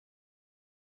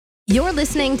You're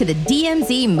listening to the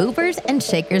DMZ Movers and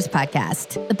Shakers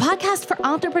podcast, the podcast for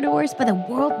entrepreneurs by the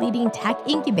world-leading tech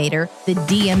incubator, the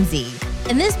DMZ.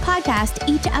 In this podcast,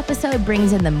 each episode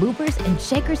brings in the movers and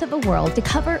shakers of the world to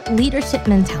cover leadership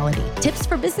mentality, tips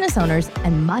for business owners,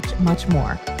 and much, much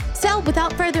more. So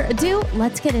without further ado,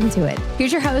 let's get into it.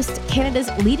 Here's your host, Canada's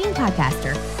leading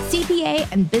podcaster,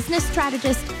 CPA and business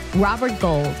strategist, Robert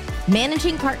Gold,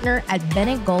 managing partner at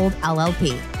Bennett Gold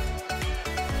LLP.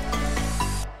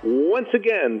 Once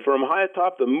again, from high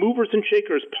atop the Movers and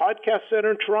Shakers Podcast Center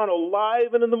in Toronto,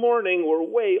 live and in the morning, we're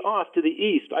way off to the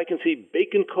east. I can see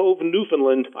Bacon Cove,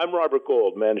 Newfoundland. I'm Robert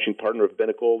Gold, managing partner of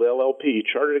Bennett Gold LLP,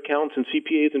 chartered accountants and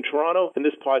CPAs in Toronto, and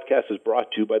this podcast is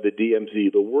brought to you by the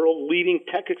DMZ, the world-leading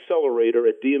tech accelerator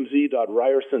at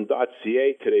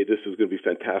dmz.ryerson.ca. Today, this is going to be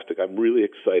fantastic. I'm really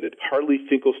excited. Harley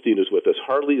Finkelstein is with us.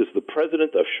 Harley is the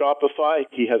president of Shopify.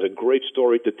 He has a great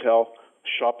story to tell.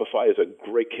 Shopify is a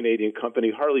great Canadian company.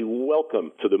 Harley,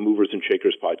 welcome to the Movers and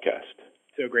Shakers podcast.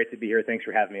 So great to be here. Thanks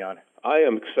for having me on. I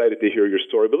am excited to hear your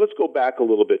story, but let's go back a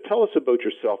little bit. Tell us about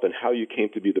yourself and how you came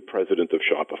to be the president of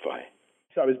Shopify.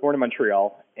 So I was born in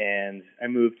Montreal, and I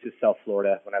moved to South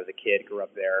Florida when I was a kid, grew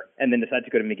up there, and then decided to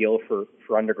go to McGill for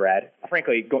undergrad.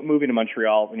 Frankly, moving to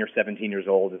Montreal when you're 17 years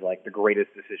old is like the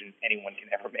greatest decision anyone can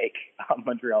ever make.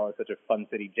 Montreal is such a fun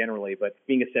city generally, but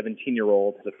being a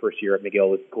 17-year-old the first year at McGill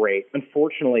was great.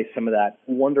 Unfortunately, some of that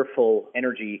wonderful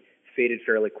energy faded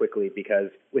fairly quickly because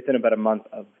within about a month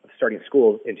of starting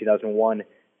school in 2001,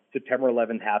 September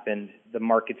 11th happened, the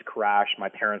markets crashed, my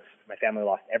family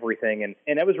lost everything,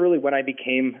 and that was really when I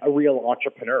became a real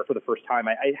entrepreneur for the first time.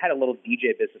 I had a little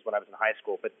DJ business when I was in high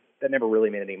school, but that never really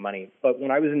made any money. But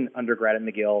when I was in undergrad at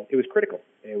McGill, it was critical.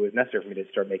 It was necessary for me to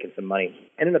start making some money.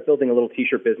 I ended up building a little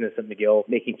t-shirt business at McGill,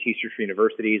 making t-shirts for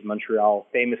universities. Montreal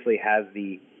famously has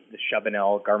the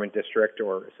Chabanel garment district,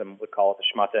 or some would call it the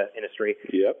schmata industry.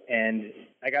 Yep. And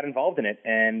I got involved in it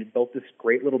and built this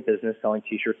great little business selling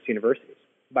t-shirts to universities.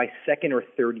 By second or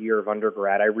third year of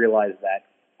undergrad, I realized that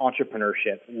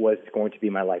entrepreneurship was going to be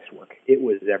my life's work. It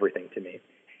was everything to me.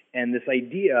 And this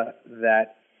idea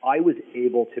that I was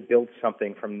able to build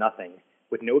something from nothing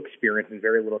with no experience and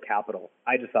very little capital,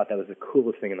 I just thought that was the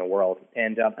coolest thing in the world.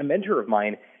 And a mentor of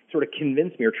mine sort of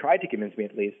convinced me, or tried to convince me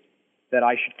at least, that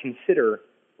I should consider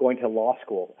going to law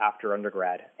school after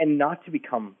undergrad, and not to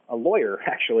become a lawyer,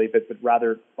 actually, but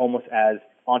rather almost as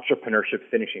entrepreneurship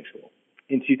finishing school.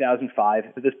 In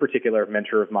 2005, this particular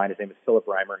mentor of mine, his name is Philip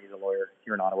Reimer, he's a lawyer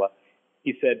here in Ottawa,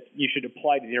 he said, you should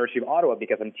apply to the University of Ottawa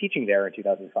because I'm teaching there in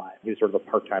 2005. He was sort of a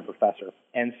part-time professor.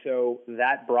 And so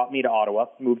that brought me to Ottawa,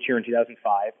 moved here in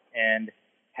 2005, and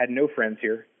had no friends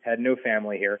here, had no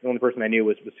family here. The only person I knew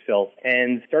was Phil,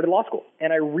 and started law school.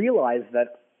 And I realized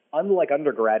that unlike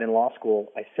undergrad in law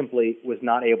school, I simply was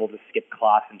not able to skip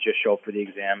class and just show up for the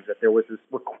exams, that there was this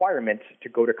requirement to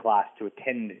go to class to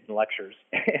attend lectures.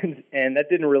 And that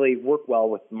didn't really work well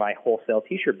with my wholesale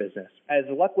t-shirt business. As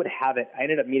luck would have it, I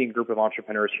ended up meeting a group of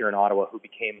entrepreneurs here in Ottawa who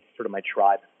became sort of my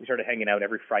tribe. We started hanging out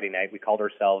every Friday night. We called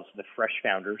ourselves the Fresh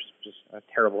Founders, which is a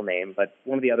terrible name, but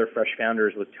one of the other Fresh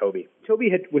Founders was Toby.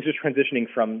 Toby was just transitioning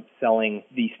from selling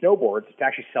the snowboards to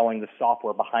actually selling the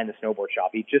software behind the snowboard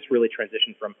shop. He just really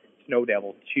transitioned from Snow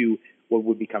Devil to what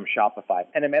would become Shopify.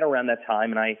 And I met around that time,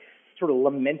 and I sort of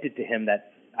lamented to him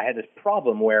that I had this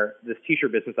problem where this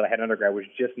t-shirt business that I had undergrad was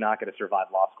just not going to survive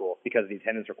law school because of the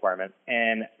attendance requirement.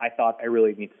 And I thought I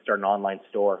really need to start an online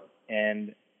store.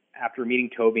 And after meeting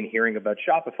Toby and hearing about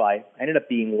Shopify, I ended up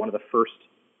being one of the first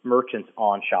merchants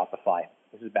on Shopify.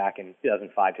 This is back in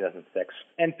 2005, 2006.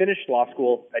 And finished law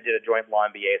school. I did a joint law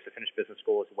MBA, so finished business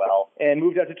school as well. And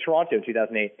moved out to Toronto in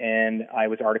 2008. And I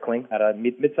was articling at a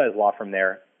mid-sized law firm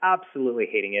there. Absolutely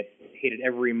hating it. Hated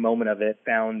every moment of it.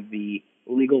 Found the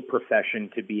legal profession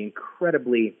to be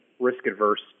incredibly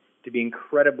risk-averse, to be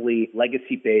incredibly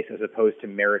legacy-based as opposed to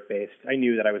merit-based. I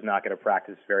knew that I was not going to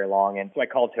practice very long. And so I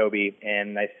called Toby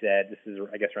and I said, this is,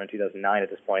 I guess, around 2009 at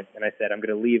this point, and I said, I'm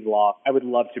going to leave law. I would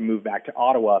love to move back to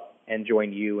Ottawa and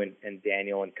join you and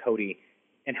Daniel and Cody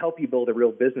and help you build a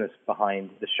real business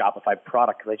behind the Shopify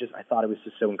product, because I thought it was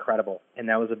just so incredible. And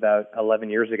that was about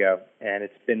 11 years ago, and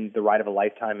it's been the ride of a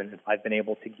lifetime, and I've been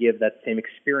able to give that same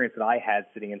experience that I had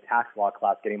sitting in tax law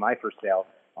class getting my first sale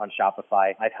on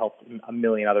Shopify. I've helped a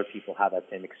million other people have that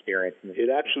same experience. It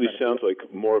actually sounds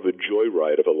like more of a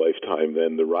joyride of a lifetime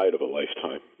than the ride of a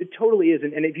lifetime. It totally is.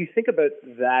 And if you think about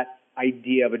that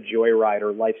idea of a joyride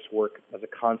or life's work as a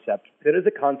concept, that is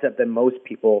a concept that most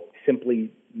people simply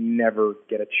never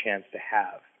get a chance to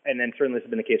have. And then certainly this has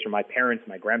been the case for my parents,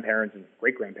 my grandparents, and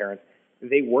great-grandparents.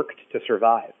 They worked to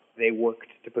survive. They worked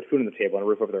to put food on the table and a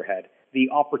roof over their head. The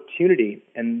opportunity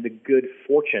and the good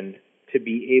fortune to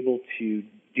be able to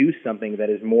do something that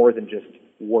is more than just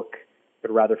work,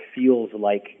 but rather feels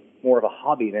like more of a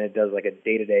hobby than it does like a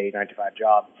day-to-day 9-to-5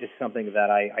 job is something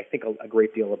that I think a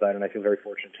great deal about, and I feel very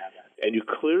fortunate to have that. And you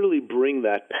clearly bring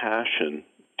that passion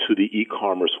to the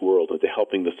e-commerce world and to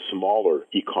helping the smaller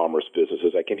e-commerce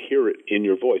businesses. I can hear it in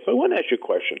your voice. I want to ask you a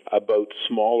question about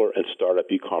smaller and startup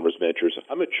e-commerce ventures.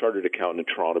 I'm a chartered accountant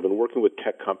in Toronto. I've been working with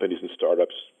tech companies and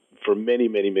startups for many,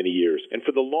 many, many years. And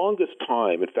for the longest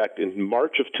time, in fact, in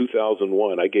March of 2001,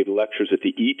 I gave lectures at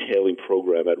the e-tailing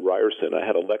program at Ryerson. I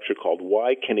had a lecture called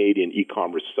Why Canadian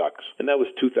E-commerce Sucks, and that was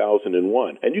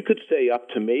 2001. And you could say up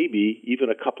to maybe even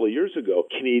a couple of years ago,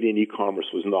 Canadian e-commerce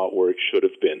was not where it should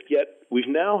have been. Yet, we've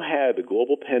now had a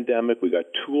global pandemic. We've got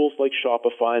tools like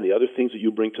Shopify and the other things that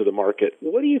you bring to the market.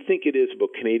 What do you think it is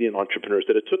about Canadian entrepreneurs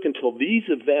that it took until these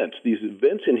events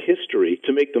in history,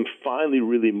 to make them finally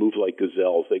really move like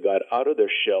gazelles? They got out of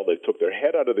their shell, they took their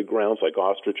head out of the ground like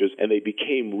ostriches, and they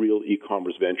became real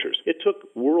e-commerce ventures. It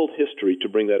took world history to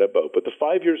bring that about, but the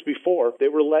 5 years before, they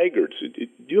were laggards. Do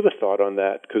you have a thought on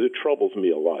that? Because it troubles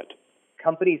me a lot.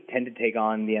 Companies tend to take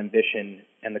on the ambition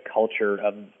and the culture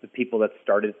of the people that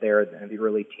started there in the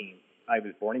early teens. I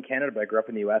was born in Canada, but I grew up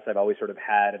in the U.S. I've always sort of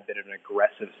had a bit of an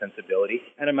aggressive sensibility.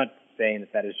 And I'm not saying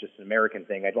that is just an American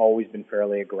thing. I've always been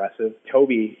fairly aggressive.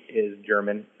 Toby is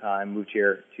German. I moved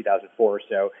here in 2004,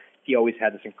 so he always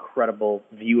had this incredible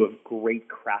view of great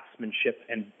craftsmanship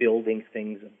and building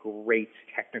things of great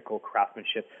technical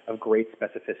craftsmanship, of great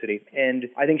specificity. And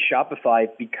I think Shopify,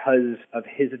 because of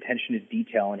his attention to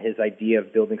detail and his idea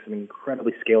of building something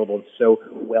incredibly scalable and so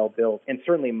well built, and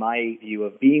certainly my view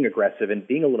of being aggressive and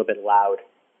being a little bit loud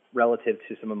relative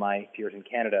to some of my peers in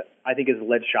Canada, I think has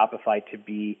led Shopify to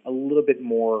be a little bit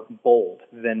more bold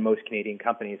than most Canadian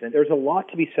companies. And there's a lot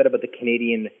to be said about the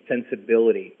Canadian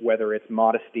sensibility, whether it's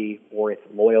modesty or it's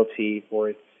loyalty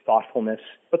or it's thoughtfulness.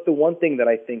 But the one thing that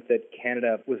I think that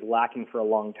Canada was lacking for a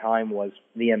long time was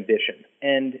the ambition.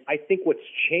 And I think what's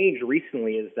changed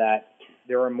recently is that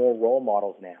there are more role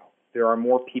models now. There are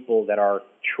more people that are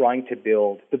trying to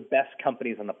build the best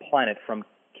companies on the planet from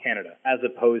Canada, as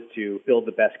opposed to build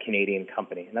the best Canadian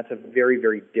company. And that's a very,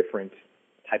 very different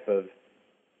type of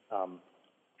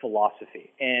philosophy.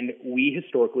 And we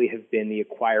historically have been the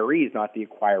acquirees, not the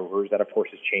acquirers. That, of course,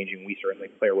 is changing. We certainly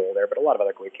play a role there, but a lot of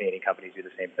other great Canadian companies do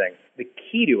the same thing. The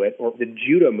key to it, or the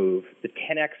judo move, the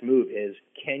 10X move, is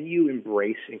can you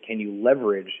embrace and can you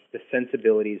leverage the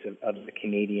sensibilities of the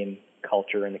Canadian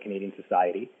culture and the Canadian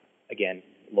society? Again,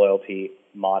 loyalty,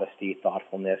 modesty,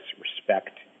 thoughtfulness,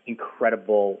 respect,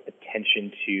 incredible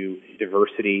attention to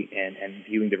diversity and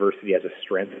viewing diversity as a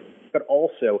strength, but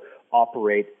also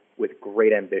operate with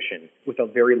great ambition, with a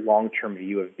very long-term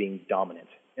view of being dominant.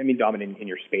 I mean, dominant in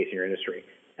your space, in your industry.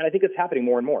 And I think it's happening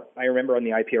more and more. I remember on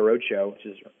the IPO Roadshow, which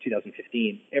is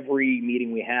 2015, every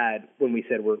meeting we had when we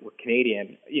said we're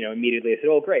Canadian, immediately I said,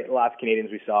 oh, great, the last Canadians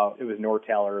we saw, it was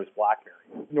Nortel or it was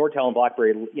BlackBerry. Nortel and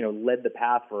BlackBerry, led the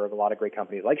path for a lot of great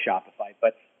companies like Shopify,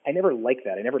 but I never liked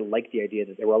that. I never liked the idea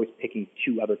that they were always picking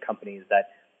two other companies that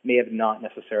may have not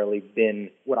necessarily been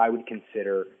what I would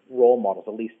consider role models,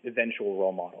 at least eventual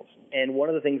role models. And one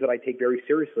of the things that I take very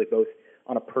seriously, both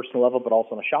on a personal level but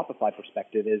also on a Shopify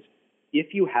perspective, is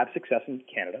if you have success in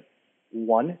Canada,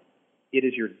 one, it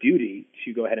is your duty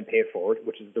to go ahead and pay it forward,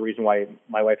 which is the reason why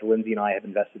my wife Lindsay and I have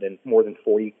invested in more than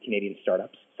 40 Canadian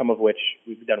startups, some of which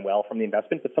we've done well from the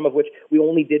investment, but some of which we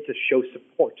only did to show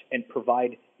support and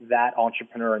provide that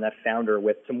entrepreneur and that founder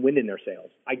with some wind in their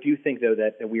sails. I do think, though,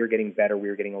 that we are getting better, we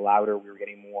are getting louder, we are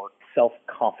getting more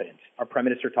self-confident. Our Prime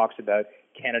Minister talks about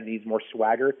Canada needs more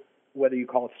swagger. Whether you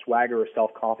call it swagger or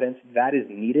self-confidence, that is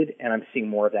needed, and I'm seeing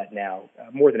more of that now,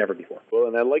 more than ever before. Well,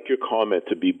 and I like your comment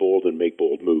to be bold and make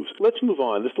bold moves. Let's move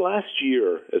on. This last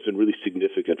year has been really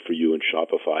significant for you in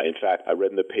Shopify. In fact, I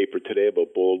read in the paper today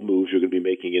about bold moves you're going to be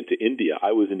making into India.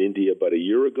 I was in India about a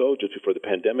year ago, just before the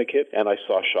pandemic hit, and I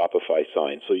saw Shopify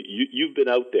signs. So you've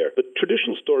been out there. But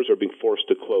traditional stores are being forced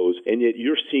to close, and yet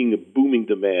you're seeing a booming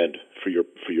demand for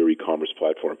your e-commerce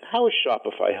platform. How is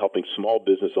Shopify helping small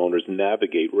business owners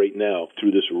navigate right now through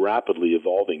this rapidly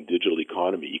evolving digital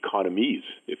economies,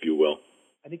 if you will?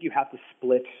 I think you have to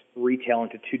split retail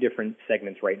into two different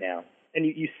segments right now. And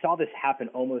you saw this happen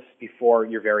almost before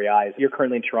your very eyes. You're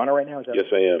currently in Toronto right now? Is that yes,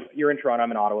 I am. You're in Toronto,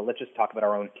 I'm in Ottawa. Let's just talk about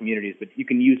our own communities, but you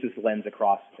can use this lens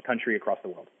across the country, across the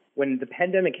world. When the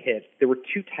pandemic hit, there were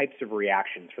two types of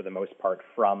reactions for the most part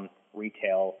from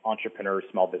retail entrepreneurs,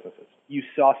 small businesses. You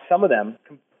saw some of them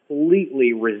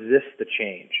completely resist the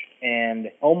change and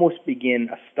almost begin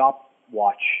a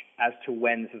stopwatch as to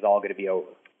when this is all going to be over.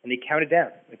 And they counted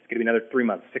down. It's going to be another 3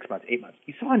 months, 6 months, 8 months.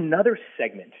 You saw another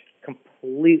segment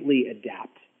completely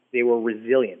adapt. They were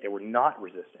resilient. They were not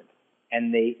resistant.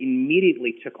 And they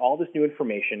immediately took all this new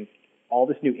information, all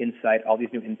this new insight, all these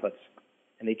new inputs,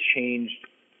 and they changed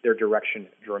their direction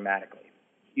dramatically.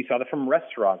 You saw that from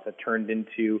restaurants that turned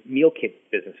into meal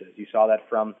kit businesses. You saw that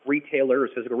from retailers,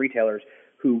 physical retailers,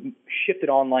 who shifted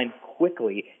online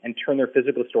quickly and turned their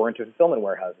physical store into fulfillment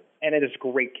warehouses. And there's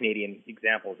great Canadian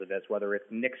examples of this, whether it's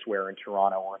Knixwear in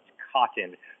Toronto, or it's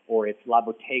Cotton, or it's La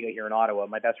Bottega here in Ottawa.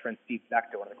 My best friend Steve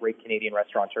Bechter, one of the great Canadian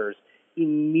restaurateurs,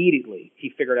 immediately he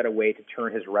figured out a way to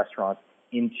turn his restaurants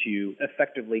into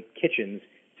effectively kitchens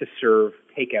to serve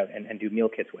takeout and do meal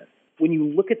kits with. When you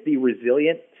look at the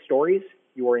resilient stories,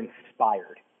 you are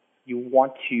inspired. You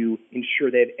want to ensure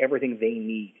they have everything they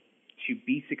need to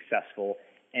be successful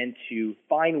and to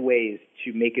find ways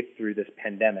to make it through this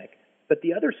pandemic. But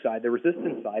the other side, the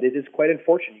resistance side, it is quite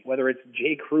unfortunate. Whether it's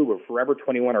J. Crew or Forever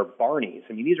 21 or Barney's,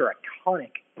 I mean, these are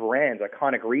iconic brands,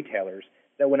 iconic retailers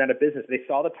that went out of business. They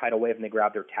saw the tidal wave and they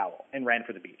grabbed their towel and ran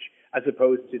for the beach, as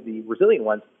opposed to the resilient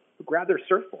ones who grabbed their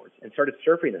surfboards and started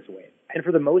surfing this wave. And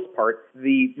for the most part,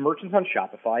 the merchants on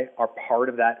Shopify are part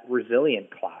of that resilient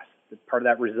class, part of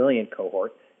that resilient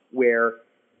cohort, where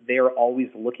they are always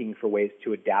looking for ways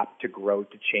to adapt, to grow,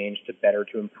 to change, to better,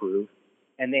 to improve.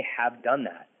 And they have done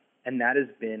that. And that has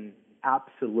been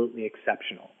absolutely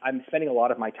exceptional. I'm spending a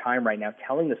lot of my time right now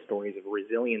telling the stories of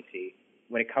resiliency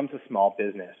when it comes to small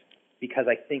business, because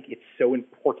I think it's so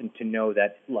important to know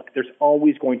that, look, there's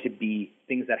always going to be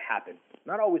things that happen.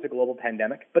 Not always a global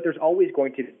pandemic, but there's always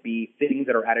going to be things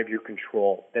that are out of your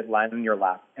control that land in your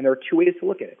lap. And there are two ways to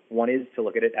look at it. One is to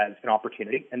look at it as an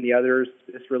opportunity, and the other is,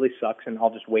 this really sucks and I'll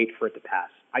just wait for it to pass.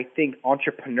 I think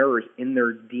entrepreneurs in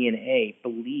their DNA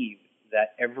believe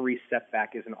that every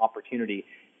setback is an opportunity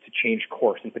to change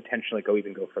course and potentially go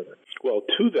further. Well,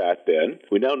 to that then,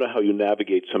 we now know how you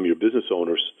navigate some of your business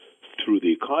owners through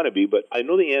the economy, but I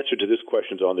know the answer to this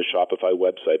question is on the Shopify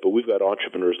website, but we've got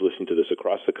entrepreneurs listening to this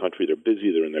across the country. They're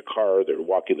busy, they're in their car, they're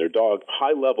walking their dog.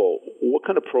 High level, what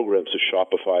kind of programs does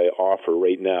Shopify offer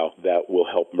right now that will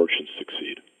help merchants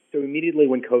succeed? So immediately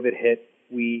when COVID hit,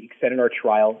 we extended our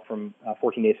trial from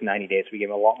 14 days to 90 days. We gave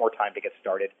them a lot more time to get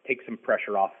started, take some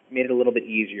pressure off, made it a little bit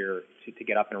easier to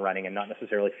get up and running and not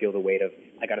necessarily feel the weight of,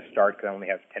 I got to start because I only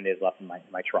have 10 days left in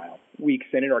my trial. We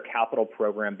extended our capital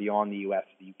program beyond the U.S.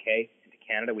 to the U.K. into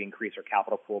Canada. We increased our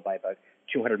capital pool by about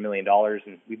 $200 million,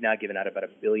 and we've now given out about $1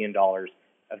 billion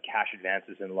of cash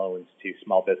advances and loans to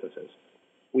small businesses.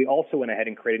 We also went ahead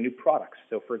and created new products.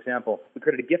 So, for example, we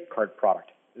created a gift card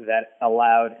product that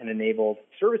allowed and enabled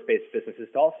service-based businesses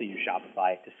to also use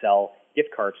Shopify to sell gift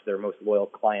cards to their most loyal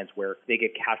clients, where they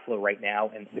get cash flow right now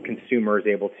and the consumer is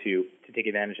able to take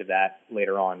advantage of that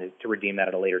later on, to redeem that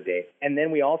at a later date. And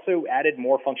then we also added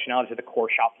more functionality to the core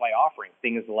Shopify offering,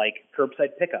 things like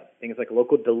curbside pickup, things like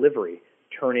local delivery,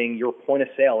 turning your point of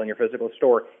sale in your physical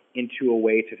store into a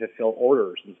way to fulfill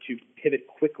orders and to pivot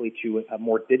quickly to a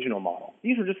more digital model.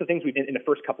 These were just the things we did in the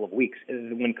first couple of weeks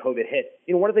when COVID hit.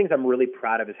 One of the things I'm really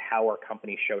proud of is how our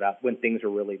company showed up when things were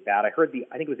really bad. I think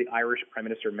it was the Irish Prime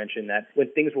Minister mention that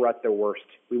when things were at their worst,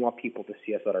 we want people to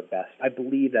see us at our best. I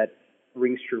believe that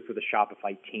rings true for the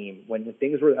Shopify team. When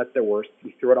things were at their worst,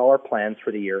 we threw out all our plans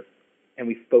for the year and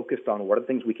we focused on what are the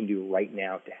things we can do right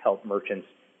now to help merchants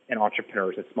and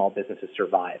entrepreneurs and small businesses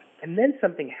survive. And then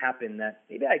something happened that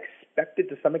maybe I expected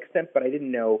to some extent, but I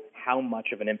didn't know how much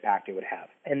of an impact it would have.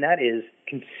 And that is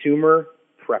consumer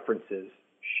preferences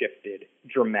shifted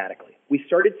dramatically. We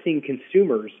started seeing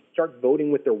consumers start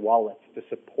voting with their wallets to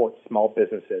support small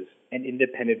businesses and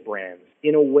independent brands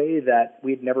in a way that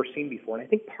we had never seen before. And I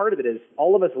think part of it is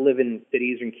all of us live in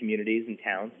cities and communities and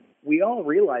towns. We all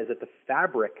realize that the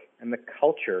fabric and the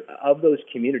culture of those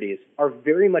communities are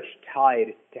very much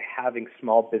tied to having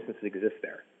small businesses exist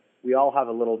there. We all have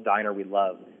a little diner we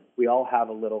love. We all have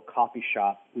a little coffee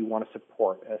shop we want to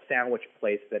support, a sandwich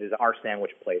place that is our sandwich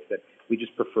place that we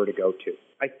just prefer to go to.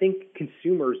 I think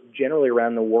consumers generally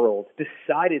around the world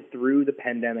decided through the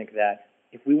pandemic that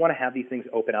if we want to have these things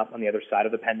open up on the other side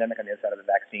of the pandemic, on the other side of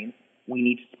the vaccine, we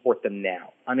need to support them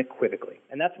now, unequivocally.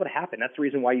 And that's what happened. That's the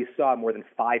reason why you saw more than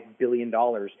 $5 billion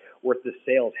worth of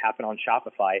sales happen on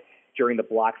Shopify during the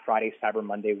Black Friday, Cyber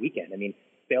Monday weekend. I mean,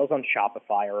 sales on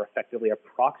Shopify are effectively a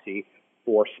proxy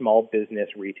for small business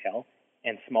retail,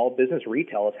 and small business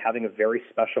retail is having a very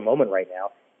special moment right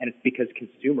now. And it's because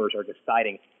consumers are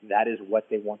deciding that is what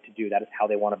they want to do. That is how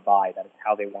they want to buy. That is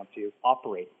how they want to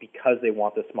operate, because they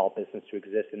want the small business to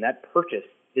exist. And that purchase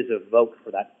is a vote for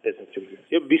that business to exist.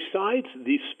 Yeah, besides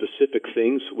these specific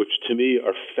things, which to me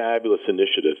are fabulous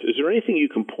initiatives, is there anything you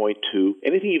can point to,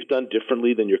 anything you've done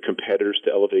differently than your competitors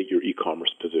to elevate your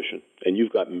e-commerce position? And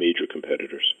you've got major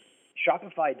competitors.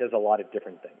 Shopify does a lot of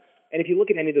different things. And if you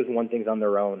look at any of those one things on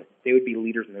their own, they would be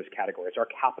leaders in those categories. Our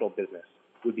capital business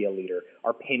would be a leader.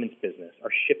 Our payments business, our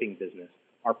shipping business,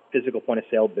 our physical point of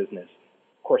sale business,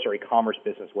 of course, our e-commerce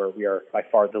business, where we are by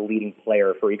far the leading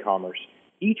player for e-commerce.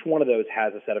 Each one of those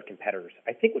has a set of competitors.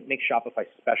 I think what makes Shopify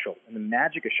special, and the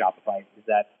magic of Shopify, is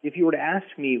that if you were to ask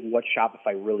me what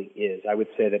Shopify really is, I would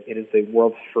say that it is the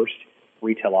world's first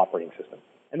retail operating system.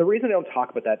 And the reason I don't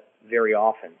talk about that very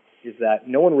often is that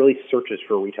no one really searches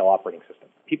for a retail operating system.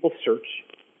 People search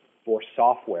for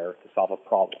software to solve a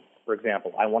problem. For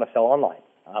example, I want to sell online.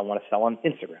 I want to sell on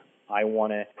Instagram. I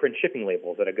want to print shipping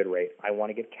labels at a good rate. I want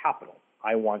to get capital.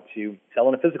 I want to sell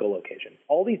in a physical location.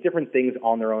 All these different things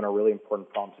on their own are really important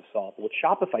problems to solve. But what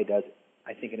Shopify does,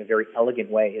 I think, in a very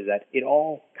elegant way, is that it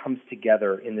all comes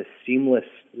together in this seamless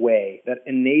way that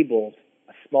enables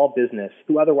a small business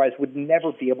who otherwise would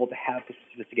never be able to have this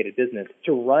sophisticated business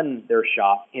to run their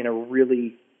shop in a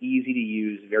really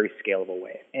easy-to-use, very scalable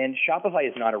way. And Shopify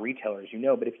is not a retailer, as you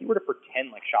know, but if you were to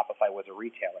pretend like Shopify was a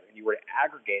retailer and you were to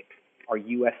aggregate our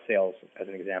U.S. sales, as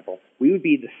an example, we would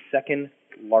be the second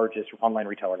largest online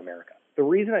retailer in America. The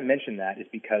reason I mention that is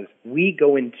because we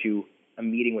go into a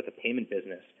meeting with a payment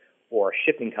business or a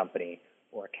shipping company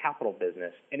or a capital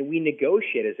business, and we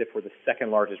negotiate as if we're the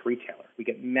second largest retailer. We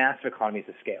get massive economies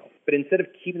of scale. But instead of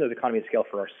keeping those economies of scale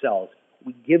for ourselves,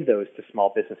 we give those to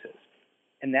small businesses.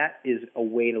 And that is a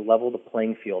way to level the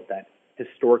playing field that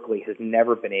historically has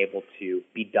never been able to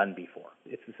be done before.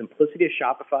 It's the simplicity of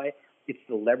Shopify. It's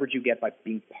the leverage you get by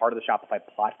being part of the Shopify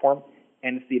platform.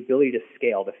 And it's the ability to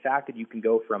scale. The fact that you can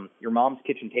go from your mom's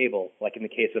kitchen table, like in the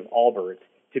case of Allbirds,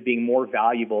 to being more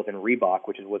valuable than Reebok,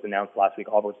 which was announced last week.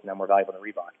 Allbirds is now more valuable than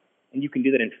Reebok. And you can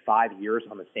do that in 5 years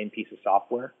on the same piece of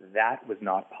software. That was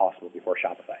not possible before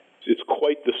Shopify. It's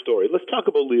quite the story. Let's talk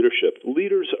about leadership.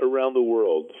 Leaders around the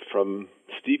world, from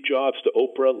Steve Jobs to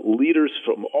Oprah, leaders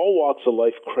from all walks of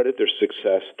life credit their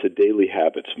success to daily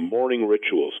habits, morning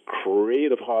rituals,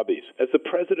 creative hobbies. As the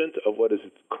president of what is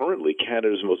currently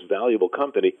Canada's most valuable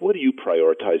company, what do you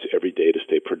prioritize every day to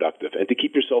stay productive and to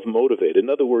keep yourself motivated? In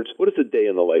other words, what does a day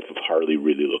in the life of Harley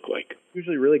really look like?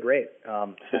 Usually really great.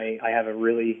 I have a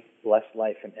really blessed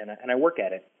life, and I work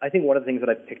at it. I think one of the things that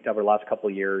I've picked up over the last couple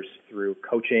of years through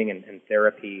coaching and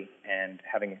therapy and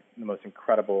having the most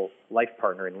incredible life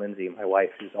partner in Lindsay, my wife,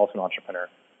 who's also an entrepreneur,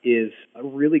 is a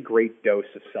really great dose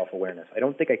of self-awareness. I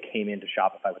don't think I came into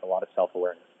Shopify with a lot of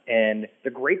self-awareness. And the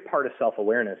great part of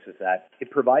self-awareness is that it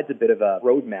provides a bit of a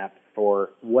roadmap for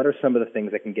what are some of the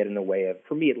things that can get in the way of,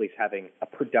 for me at least, having a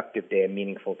productive day, a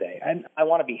meaningful day. And I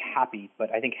want to be happy,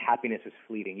 but I think happiness is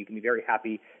fleeting. You can be very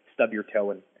happy, stub your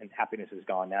toe, and happiness is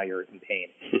gone. Now you're in pain.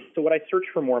 So what I search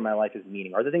for more in my life is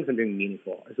meaning. Are the things I'm doing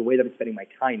meaningful? Is the way that I'm spending my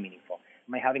time meaningful?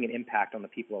 Am I having an impact on the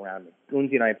people around me?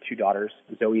 Lindsay and I have 2 daughters.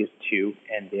 Zoe is 2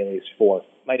 and Bailey is 4.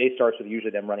 My day starts with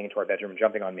usually them running into our bedroom and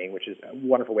jumping on me, which is a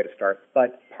wonderful way to start.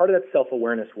 But part of that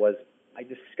self-awareness was I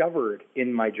discovered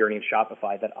in my journey in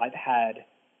Shopify that I've had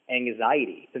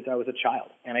anxiety since I was a child,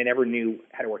 and I never knew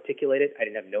how to articulate it. I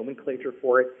didn't have nomenclature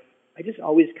for it. I just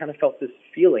always kind of felt this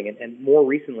feeling, and more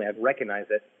recently I've recognized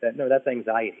that no, that's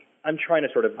anxiety. I'm trying to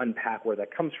sort of unpack where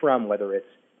that comes from, whether it's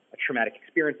a traumatic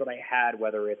experience that I had,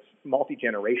 whether it's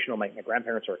multi-generational. My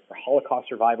grandparents are Holocaust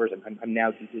survivors, and I'm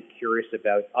now deeply curious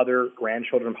about other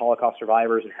grandchildren of Holocaust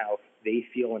survivors and how they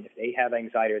feel and if they have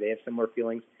anxiety or they have similar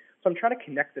feelings. So I'm trying to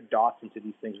connect the dots into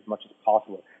these things as much as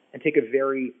possible and take a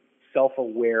very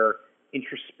self-aware,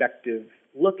 introspective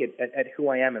look at who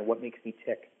I am and what makes me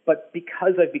tick. But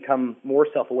because I've become more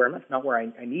self-aware, and that's not where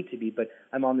I need to be, but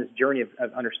I'm on this journey of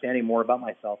understanding more about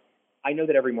myself, I know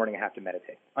that every morning I have to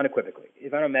meditate, unequivocally.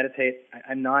 If I don't meditate,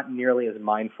 I'm not nearly as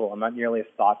mindful, I'm not nearly as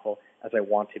thoughtful as I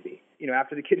want to be. You know,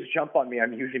 after the kids jump on me, I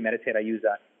usually meditate. I use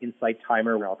an Insight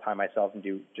timer where I'll time myself and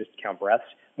do just count breaths.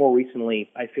 More recently,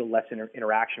 I feel less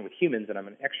interaction with humans, and I'm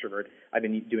an extrovert. I've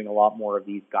been doing a lot more of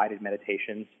these guided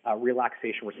meditations.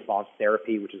 Relaxation response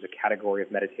therapy, which is a category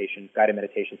of meditation. Guided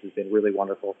meditations has been really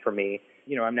wonderful for me.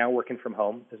 You know, I'm now working from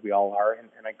home, as we all are, and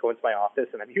I go into my office,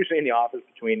 and I'm usually in the office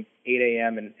between 8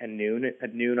 a.m. and noon.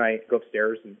 At noon, I go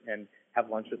upstairs and have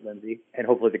lunch with Lindsay and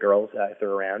hopefully the girls if they're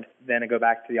around. Then I go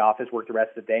back to the office, work the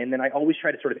rest of the day, and then I always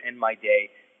try to sort of end my day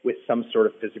with some sort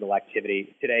of physical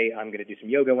activity. Today, I'm going to do some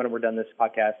yoga when we're done this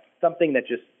podcast, something that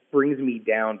just brings me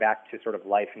down back to sort of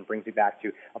life and brings me back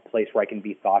to a place where I can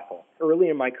be thoughtful. Early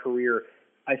in my career,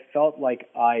 I felt like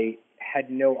I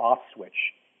had no off switch,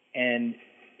 and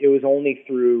it was only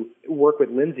through work with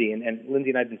Lindsay, and Lindsay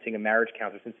and I have been seeing a marriage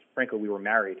counselor since, frankly, we were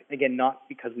married. Again, not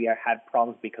because we had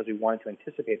problems, because we wanted to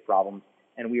anticipate problems,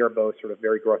 and we are both sort of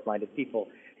very growth-minded people.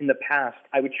 In the past,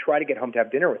 I would try to get home to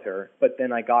have dinner with her, but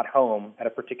then I got home at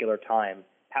a particular time,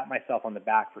 pat myself on the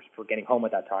back for getting home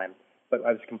at that time, but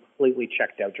I was completely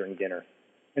checked out during dinner.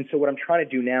 And so what I'm trying to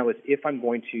do now is if I'm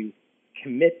going to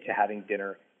commit to having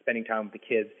dinner, spending time with the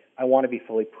kids, I want to be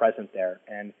fully present there.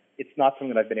 And it's not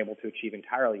something that I've been able to achieve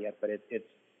entirely yet, but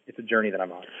it's a journey that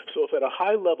I'm on. So if at a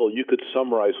high level you could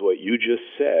summarize what you just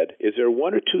said, is there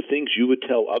one or two things you would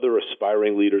tell other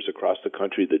aspiring leaders across the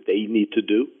country that they need to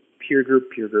do? Peer group,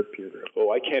 peer group, peer group.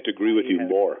 Oh, I can't agree with you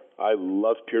more. I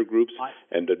love peer groups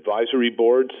and advisory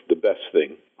boards, the best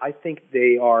thing. I think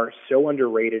they are so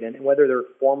underrated, and whether they're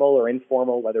formal or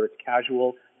informal, whether it's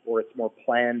casual or it's more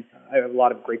planned, I have a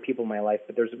lot of great people in my life,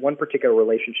 but there's one particular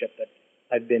relationship that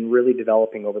I've been really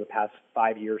developing over the past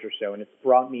 5 years or so, and it's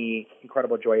brought me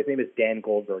incredible joy. His name is Dan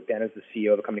Goldberg. Dan is the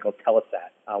CEO of a company called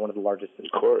Telesat, one of the largest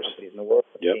companies in the world,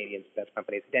 Canadian best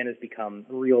companies. Dan has become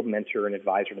a real mentor and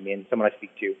advisor to me, and someone I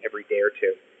speak to every day or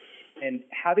two. And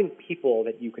having people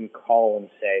that you can call and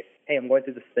say, hey, I'm going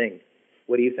through this thing.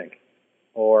 What do you think?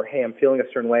 Or, hey, I'm feeling a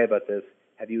certain way about this.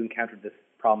 Have you encountered this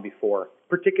problem before?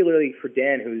 Particularly for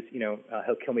Dan, who's,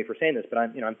 he'll kill me for saying this, but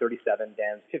I'm 37.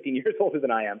 Dan's 15 years older than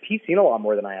I am. He's seen a lot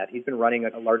more than I have. He's been running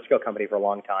a large-scale company for a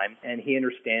long time, and he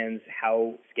understands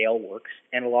how scale works.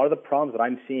 And a lot of the problems that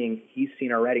I'm seeing, he's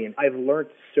seen already. And I've learned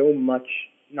so much,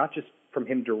 not just from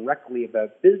him directly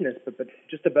about business, but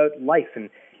just about life. And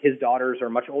his daughters are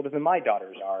much older than my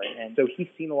daughters are. And so he's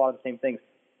seen a lot of the same things.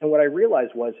 And what I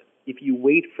realized was if you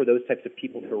wait for those types of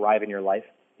people to arrive in your life,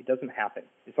 it doesn't happen.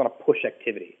 It's not a push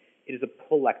activity. It is a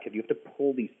pull activity. You have to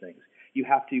pull these things. You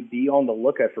have to be on the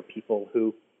lookout for people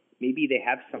who maybe they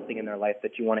have something in their life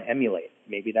that you want to emulate.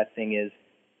 Maybe that thing is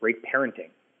great parenting,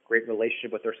 great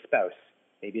relationship with their spouse.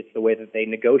 Maybe it's the way that they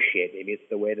negotiate. Maybe it's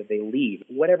the way that they lead.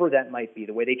 Whatever that might be,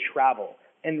 the way they travel.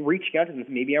 And reaching out to them,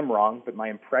 maybe I'm wrong, but my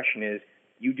impression is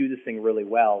you do this thing really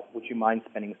well. Would you mind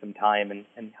spending some time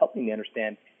and helping me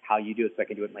understand how you do it so I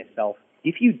can do it myself?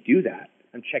 If you do that,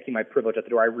 I'm checking my privilege at the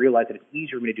door. I realize that it's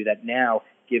easier for me to do that now,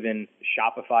 given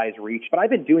Shopify's reach. But I've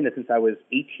been doing this since I was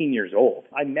 18 years old.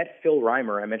 I met Phil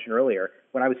Reimer, I mentioned earlier,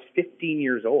 when I was 15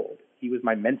 years old. He was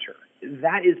my mentor.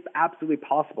 That is absolutely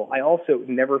possible. I also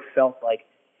never felt like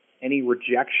any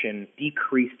rejection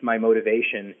decreased my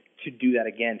motivation to do that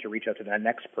again, to reach out to the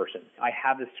next person. I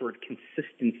have this sort of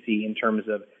consistency in terms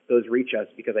of those reach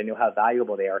outs because I know how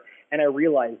valuable they are. And I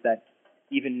realize that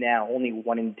even now, only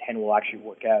 1 in 10 will actually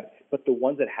work out. But the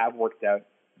ones that have worked out,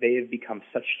 they have become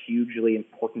such hugely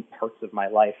important parts of my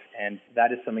life. And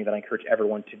that is something that I encourage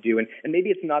everyone to do. And maybe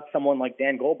it's not someone like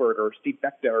Dan Goldberg or Steve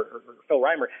Beckta or Phil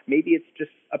Reimer. Maybe it's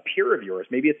just a peer of yours.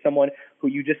 Maybe it's someone who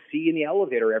you just see in the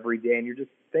elevator every day and you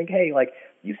just think, hey, like,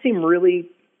 you seem really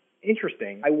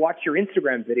interesting. I watch your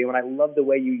Instagram video and I love the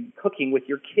way you're cooking with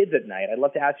your kids at night. I'd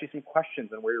love to ask you some questions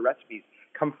on where your recipes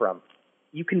come from.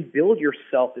 You can build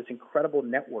yourself this incredible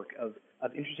network of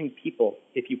interesting people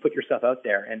if you put yourself out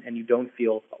there and you don't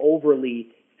feel overly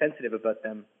sensitive about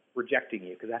them rejecting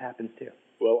you, because that happens too.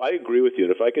 Well, I agree with you.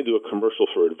 And if I can do a commercial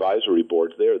for advisory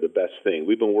boards, they're the best thing.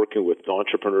 We've been working with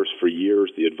entrepreneurs for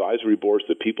years. The advisory boards,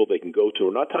 the people they can go to.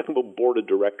 We're not talking about board of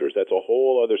directors. That's a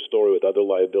whole other story with other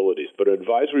liabilities. But an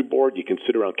advisory board, you can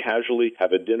sit around casually,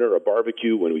 have a dinner, a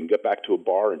barbecue, when we can get back to a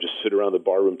bar and just sit around the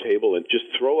barroom table and just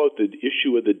throw out the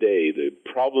issue of the day, the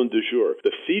problem du jour.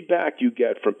 The feedback you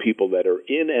get from people that are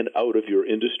in and out of your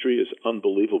industry is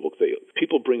unbelievable.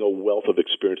 People bring a wealth of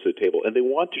experience to the table, and they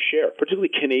want to share, particularly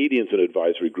Canadians in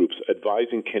advisory groups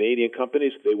advising Canadian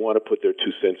companies. They want to put their 2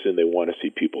 cents in. They want to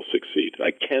see people succeed.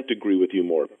 I can't agree with you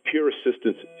more. Peer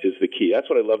assistance is the key. That's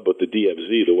what I love about the DMZ,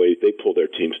 the way they pull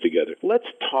their teams together. Let's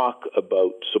talk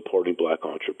about supporting Black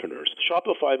entrepreneurs.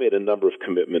 Shopify made a number of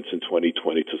commitments in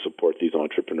 2020 to support these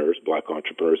entrepreneurs, Black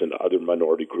entrepreneurs, and other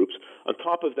minority groups. On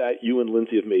top of that, you and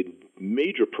Lindsay have made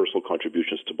major personal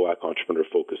contributions to Black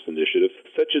entrepreneur-focused initiatives,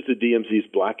 such as the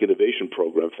DMZ's Black Innovation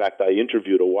Program. In fact, I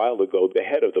interviewed a while ago the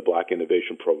head of the Black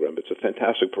Innovation Program. It's a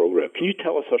fantastic program. Can you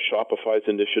tell us how Shopify's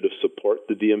initiatives support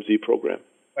the DMZ program?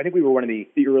 I think we were one of the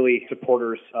early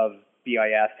supporters of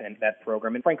BIF and that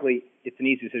program. And frankly, it's an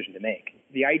easy decision to make.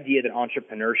 The idea that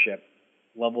entrepreneurship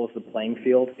levels the playing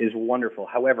field is wonderful.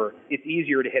 However, it's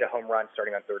easier to hit a home run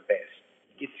starting on third base.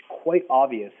 It's quite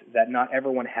obvious that not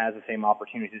everyone has the same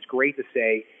opportunities. It's great to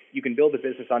say you can build a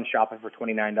business on Shopify for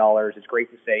 $29. It's great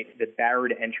to say the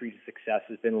barrier to entry to success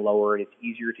has been lowered. It's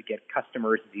easier to get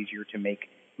customers. It's easier to make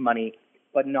money.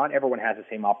 But not everyone has the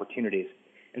same opportunities.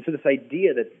 And so this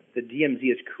idea that the DMZ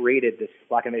has created this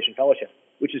Black Innovation Fellowship,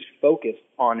 which is focused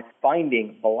on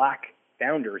finding Black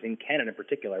founders in Canada in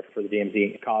particular for the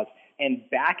DMZ cause and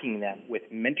backing them with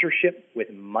mentorship, with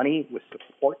money, with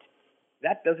support,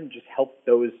 that doesn't just help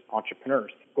those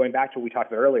entrepreneurs. Going back to what we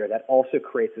talked about earlier, that also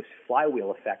creates this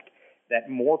flywheel effect that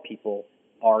more people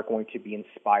are going to be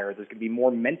inspired. There's going to be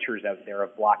more mentors out there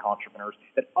of Black entrepreneurs,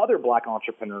 that other Black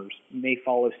entrepreneurs may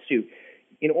follow suit.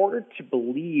 In order to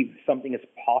believe something is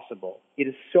possible, it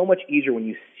is so much easier when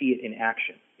you see it in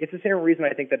action. It's the same reason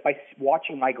I think that by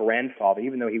watching my grandfather,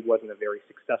 even though he wasn't a very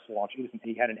successful entrepreneur,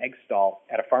 he had an egg stall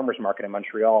at a farmer's market in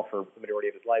Montreal for the majority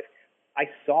of his life. I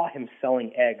saw him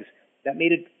selling eggs. That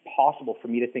made it possible for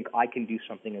me to think I can do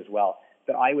something as well,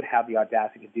 that I would have the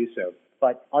audacity to do so.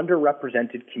 But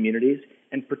underrepresented communities,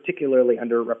 and particularly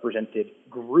underrepresented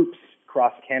groups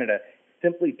across Canada,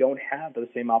 simply don't have those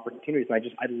same opportunities. And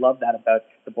I love that about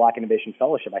the Black Innovation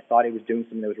Fellowship. I thought it was doing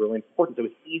something that was really important. So it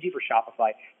was easy for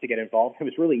Shopify to get involved. It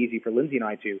was really easy for Lindsay and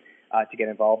I to get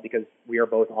involved because we are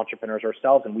both entrepreneurs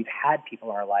ourselves, and we've had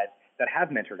people in our lives that have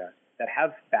mentored us, that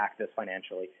have backed us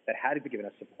financially, that have given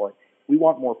us support. We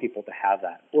want more people to have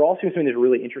that. We're also doing something that's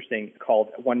really interesting called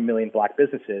 1 Million Black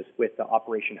Businesses with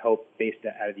Operation Hope based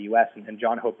out of the U.S. And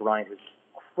John Hope Bryant, who's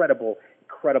incredible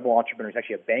entrepreneur. He's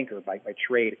actually a banker by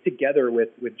trade. Together with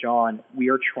John, we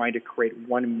are trying to create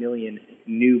 1 million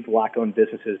new Black-owned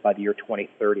businesses by the year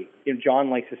 2030. John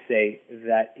likes to say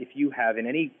that if you have in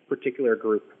any particular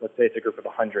group, let's say it's a group of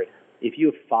 100, if you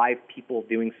have 5 people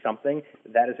doing something,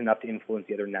 that is enough to influence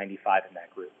the other 95 in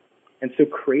that group. And so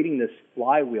creating this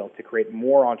flywheel to create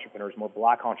more entrepreneurs, more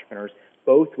Black entrepreneurs,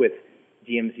 both with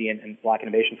DMZ and Black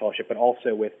Innovation Fellowship, but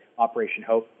also with Operation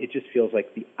Hope, it just feels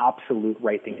like the absolute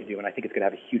right thing to do, and I think it's going to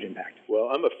have a huge impact. Well,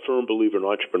 I'm a firm believer in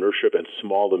entrepreneurship and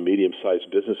small and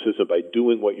medium-sized businesses, and by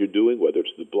doing what you're doing, whether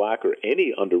it's the Black or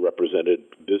any underrepresented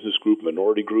business group,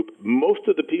 minority group, most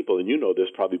of the people, and you know this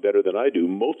probably better than I do,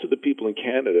 most of the people in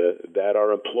Canada that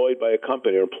are employed by a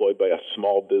company are employed by a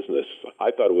small business. I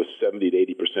thought it was 70 to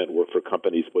 80% work for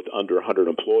companies with under 100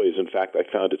 employees. In fact, I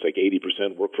found it's like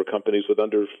 80% work for companies with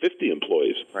under 50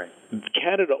 employees. Right.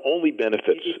 Canada only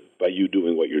benefits by you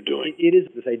doing what you're doing. It is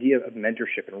this idea of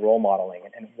mentorship and role modeling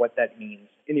and what that means.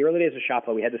 In the early days of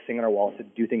Shopify, we had this thing on our wall to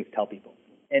do things, tell people.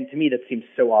 And to me, that seems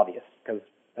so obvious because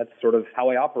that's sort of how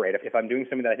I operate. If I'm doing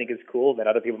something that I think is cool, that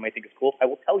other people might think is cool, I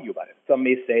will tell you about it. Some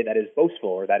may say that is boastful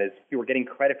or that is you are getting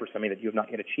credit for something that you have not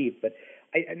yet achieved. But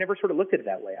I never sort of looked at it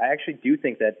that way. I actually do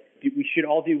think that we should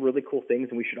all do really cool things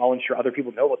and we should all ensure other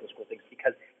people know about those cool things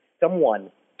because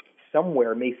someone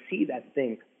somewhere may see that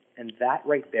thing, and that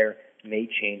right there may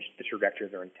change the trajectory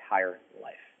of their entire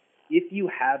life. If you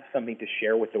have something to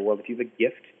share with the world, if you have a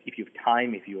gift, if you have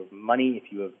time, if you have money,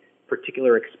 if you have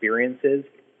particular experiences,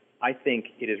 I think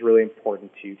it is really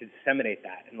important to disseminate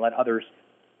that and let others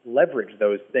leverage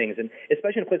those things. And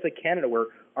especially in a place like Canada where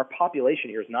our population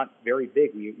here is not very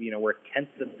big. We're a tenth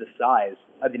of the size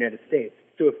of the United States.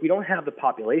 So if we don't have the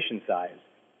population size,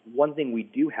 one thing we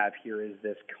do have here is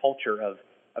this culture of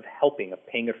helping, of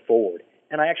paying it forward.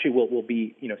 And I actually will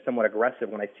be, somewhat aggressive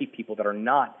when I see people that are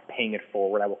not paying it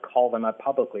forward. I will call them out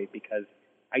publicly because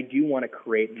I do want to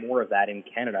create more of that in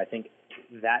Canada. I think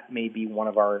that may be one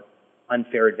of our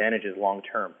unfair advantages long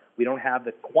term. We don't have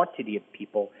the quantity of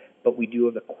people, but we do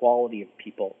have the quality of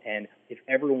people. And if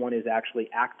everyone is actually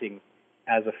acting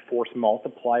as a force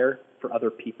multiplier for other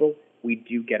people, we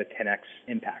do get a 10x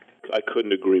impact. I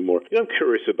couldn't agree more. I'm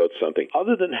curious about something.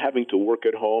 Other than having to work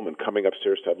at home and coming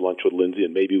upstairs to have lunch with Lindsay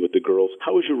and maybe with the girls,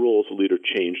 how has your role as a leader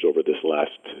changed over this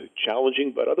last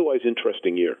challenging but otherwise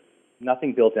interesting year?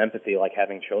 Nothing builds empathy like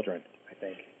having children, I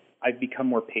think. I've become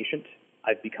more patient.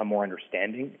 I've become more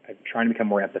understanding. I'm trying to become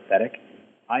more empathetic.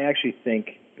 I actually think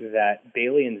that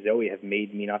Bailey and Zoe have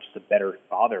made me not just a better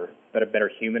father, but a better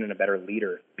human and a better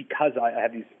leader because I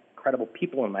have these incredible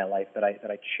people in my life that I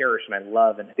cherish and I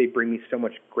love, and they bring me so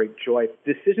much great joy.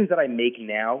 Decisions that I make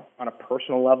now on a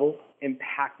personal level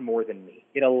impact more than me.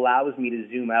 It allows me to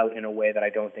zoom out in a way that I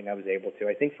don't think I was able to.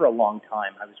 I think for a long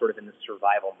time, I was sort of in this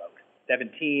survival mode.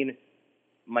 17,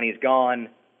 money's gone,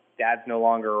 dad's no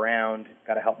longer around,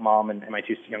 got to help mom and my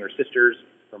 2 younger sisters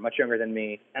who are much younger than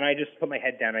me. And I just put my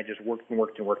head down. I just worked.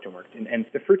 And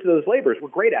the fruits of those labors were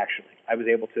great, actually. I was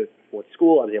able to afford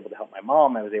school. I was able to help my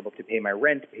mom. I was able to pay my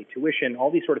rent, pay tuition. All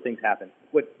these sort of things happened.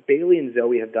 What Bailey and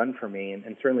Zoe have done for me,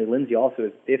 and certainly Lindsay also,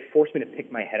 is they've forced me to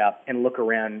pick my head up and look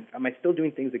around. Am I still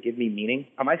doing things that give me meaning?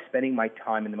 Am I spending my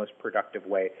time in the most productive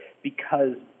way?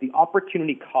 Because the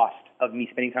opportunity cost of me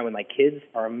spending time with my kids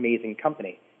are amazing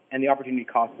company. And the opportunity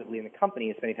cost of leading the company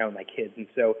is spending time with my kids. And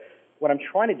so what I'm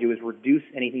trying to do is reduce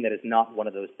anything that is not one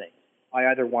of those things. I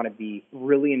either want to be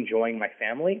really enjoying my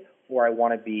family or I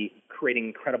want to be creating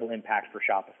incredible impact for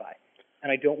Shopify.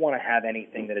 And I don't want to have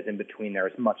anything that is in between there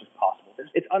as much as possible.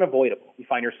 It's unavoidable. You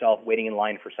find yourself waiting in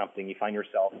line for something. You find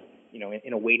yourself,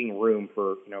 in a waiting room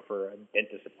for a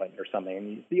dentist appointment or something.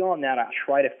 And beyond that, I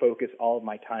try to focus all of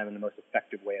my time in the most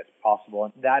effective way as possible.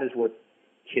 And that is what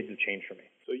kids have changed for me.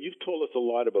 So you've told us a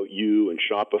lot about you and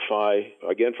Shopify.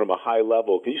 Again, from a high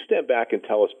level, can you stand back and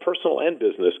tell us, personal and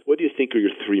business, what do you think are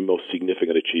your three most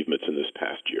significant achievements in this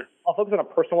past year? I'll focus on a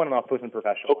personal one and I'll focus on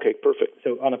professional. Okay, perfect.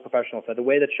 So on the professional side, the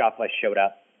way that Shopify showed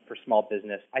up for small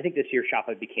business, I think this year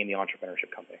Shopify became the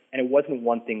entrepreneurship company. And it wasn't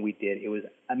one thing we did. It was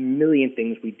a million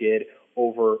things we did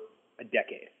over a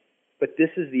decade. But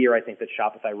this is the year, I think, that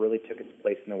Shopify really took its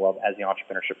place in the world as the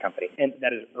entrepreneurship company. And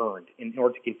that is earned. In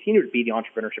order to continue to be the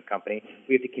entrepreneurship company,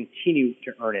 we have to continue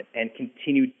to earn it and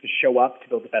continue to show up to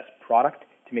build the best product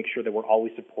to make sure that we're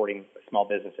always supporting small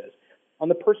businesses. On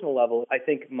the personal level, I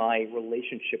think my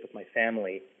relationship with my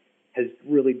family has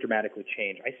really dramatically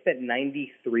changed. I spent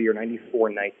 93 or 94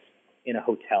 nights in a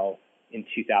hotel in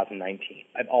 2019.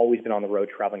 I've always been on the road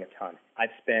traveling a ton. I've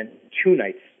spent 2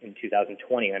 nights in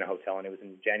 2020 in a hotel, and it was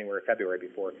in January, February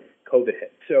before COVID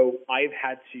hit. So I've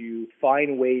had to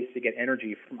find ways to get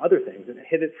energy from other things. And the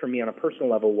pivot for me on a personal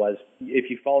level was,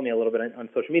 if you follow me a little bit on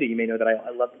social media, you may know that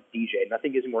I love to DJ.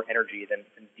 Nothing gives me more energy than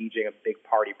DJing a big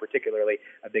party, particularly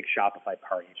a big Shopify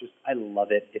party. I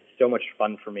love it. It's so much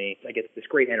fun for me. I get this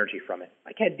great energy from it.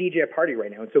 I can't DJ a party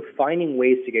right now. And so finding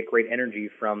ways to get great energy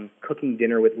from cooking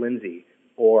dinner with Lindsay,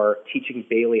 or teaching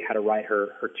Bailey how to ride her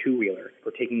two-wheeler,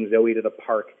 or taking Zoe to the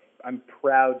park. I'm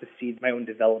proud to see my own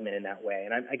development in that way.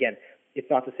 And again, it's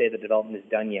not to say the development is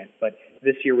done yet, but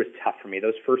this year was tough for me.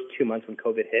 Those first 2 months when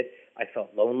COVID hit, I felt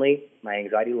lonely. My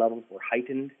anxiety levels were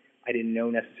heightened. I didn't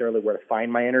know necessarily where to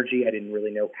find my energy. I didn't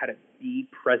really know how to be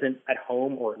present at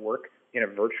home or at work in a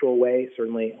virtual way,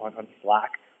 certainly on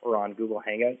Slack or on Google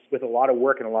Hangouts. With a lot of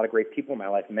work and a lot of great people in my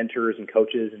life, mentors and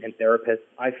coaches and therapists,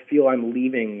 I feel I'm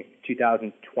leaving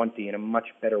 2020 in a much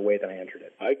better way than I entered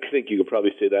it. I think you could probably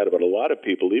say that about a lot of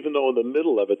people. Even though in the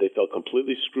middle of it they felt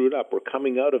completely screwed up, we're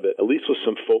coming out of it, at least with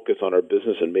some focus on our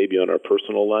business and maybe on our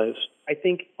personal lives. I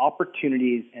think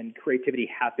opportunities and creativity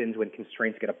happens when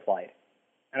constraints get applied.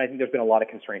 And I think there's been a lot of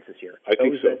constraints this year. I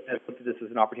think so. Those that looked at this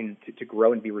as an opportunity to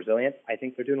grow and be resilient, I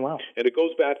think they're doing well. And it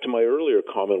goes back to my earlier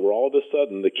comment where all of a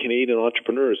sudden the Canadian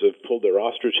entrepreneurs have pulled their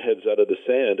ostrich heads out of the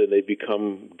sand and they've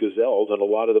become gazelles, and a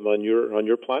lot of them on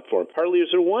your platform. Harley, is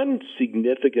there one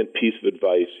significant piece of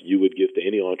advice you would give to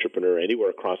any entrepreneur anywhere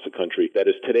across the country that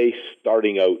is today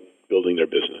starting out building their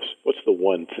business? What's the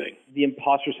one thing? The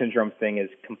imposter syndrome thing is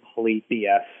complete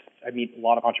BS. I meet a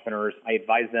lot of entrepreneurs. I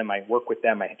advise them. I work with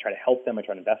them. I try to help them. I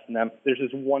try to invest in them. There's this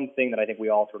one thing that I think we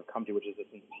all sort of come to, which is this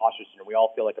imposter syndrome. We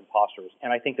all feel like imposters.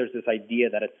 And I think there's this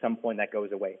idea that at some point that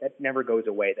goes away. That never goes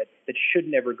away. That should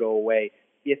never go away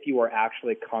if you are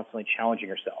actually constantly challenging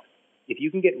yourself. If you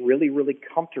can get really, really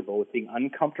comfortable with being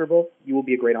uncomfortable, you will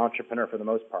be a great entrepreneur for the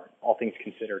most part, all things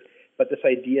considered. But this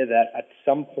idea that at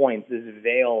some point this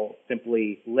veil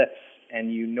simply lifts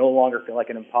and you no longer feel like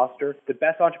an imposter. The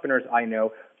best entrepreneurs I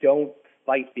know don't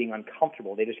fight being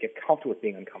uncomfortable. They just get comfortable with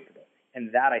being uncomfortable.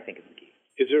 And that, I think, is the key.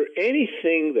 Is there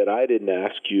anything that I didn't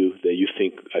ask you that you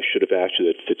think I should have asked you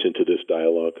that fits into this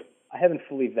dialogue? I haven't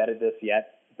fully vetted this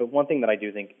yet. But one thing that I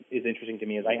do think is interesting to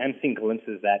me is I am seeing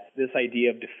glimpses that this idea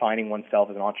of defining oneself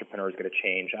as an entrepreneur is going to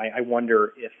change. I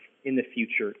wonder if in the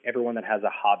future, everyone that has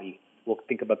a hobby will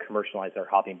think about commercialize their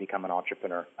hobby and become an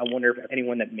entrepreneur. I wonder if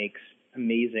anyone that makes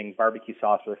amazing barbecue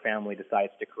sauce for their family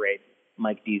decides to create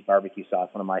Mike D's barbecue sauce,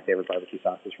 one of my favorite barbecue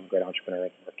sauces from a great entrepreneur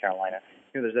in North Carolina.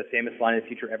 There's that famous line in the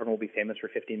future, everyone will be famous for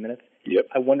 15 minutes. Yep.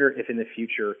 I wonder if in the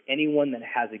future, anyone that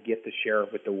has a gift to share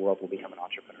with the world will become an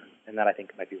entrepreneur. And that, I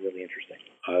think, might be really interesting.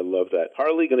 I love that.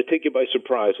 Harley, going to take you by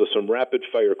surprise with some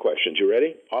rapid-fire questions. You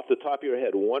ready? Off the top of your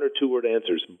head, 1 or 2 word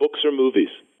answers. Books or movies?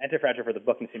 Antifragile for the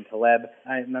book, Nassim Taleb.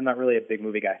 I'm not really a big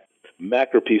movie guy. Mac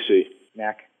or PC?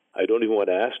 Mac. I don't even want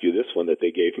to ask you this one that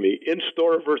they gave me.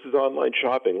 In-store versus online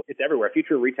shopping? It's everywhere.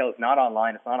 Future of retail is not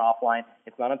online. It's not offline.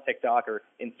 It's not on TikTok or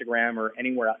Instagram or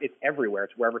anywhere else. It's everywhere.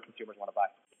 It's wherever consumers want to buy.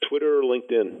 Twitter or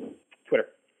LinkedIn? Twitter.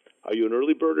 Are you an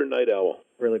early bird or night owl?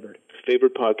 Early bird.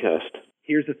 Favorite podcast?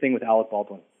 Here's the Thing with Alec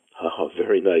Baldwin. Oh,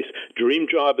 very nice. Dream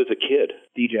job as a kid?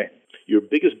 DJ. Your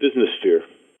biggest business fear?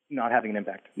 Not having an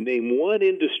impact. Name one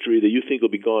industry that you think will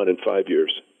be gone in 5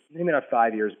 years. Maybe not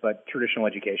 5 years, but traditional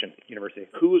education, university.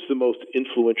 Who is the most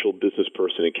influential business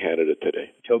person in Canada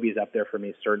today? Toby is up there for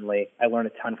me, certainly. I learned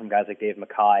a ton from guys like Dave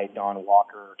Mackay, Don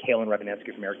Walker, Kaylin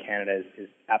Revanetsky from Air Canada is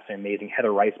absolutely amazing.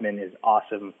 Heather Reisman is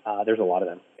awesome. There's a lot of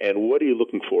them. And what are you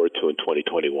looking forward to in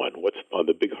 2021? What's on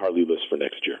the big Harley list for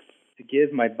next year? To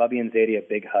give my Bubby and Zadie a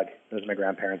big hug. Those are my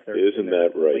grandparents. They're Isn't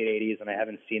that right? Late 80s, and I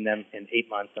haven't seen them in 8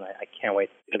 months, and I can't wait.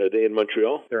 And are they in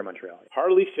Montreal? They're in Montreal.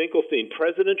 Harley Finkelstein,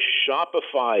 President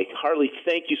Shopify. Harley,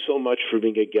 thank you so much for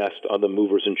being a guest on the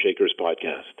Movers and Shakers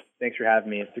podcast. Thanks for having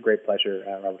me. It's a great pleasure,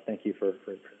 Robert. Thank you for all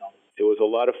this. It was a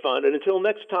lot of fun. And until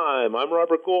next time, I'm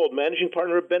Robert Gold, managing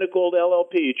partner of Bennett Gold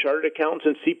LLP, chartered accountants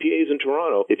and CPAs in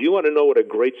Toronto. If you want to know what a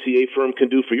great CA firm can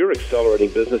do for your accelerating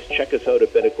business, check us out at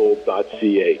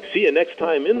bennettgold.ca. See you next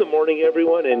time in the morning,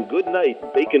 everyone, and good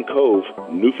night, Bacon Cove,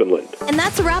 Newfoundland. And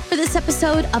that's a wrap for this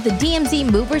episode of the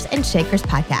DMZ Movers and Shakers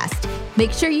podcast.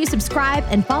 Make sure you subscribe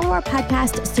and follow our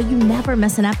podcast so you never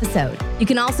miss an episode. You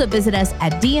can also visit us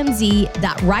at dmz.ryerson.ca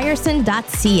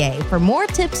for more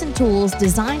tips and tools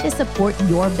designed to support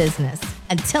your business.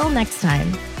 Until next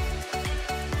time.